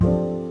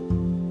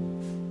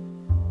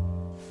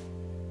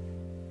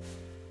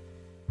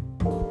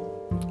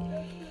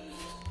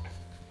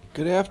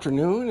Good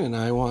afternoon, and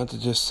I want to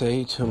just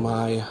say to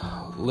my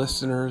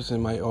listeners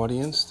and my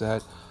audience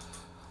that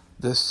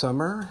this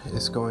summer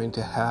is going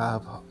to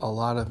have a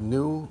lot of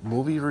new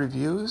movie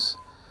reviews,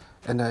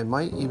 and I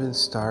might even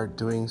start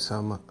doing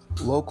some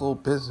local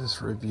business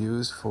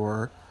reviews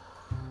for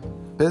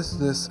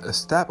business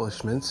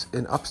establishments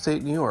in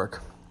upstate New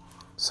York.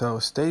 So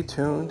stay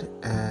tuned,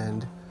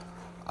 and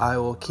I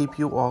will keep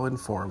you all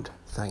informed.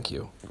 Thank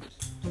you.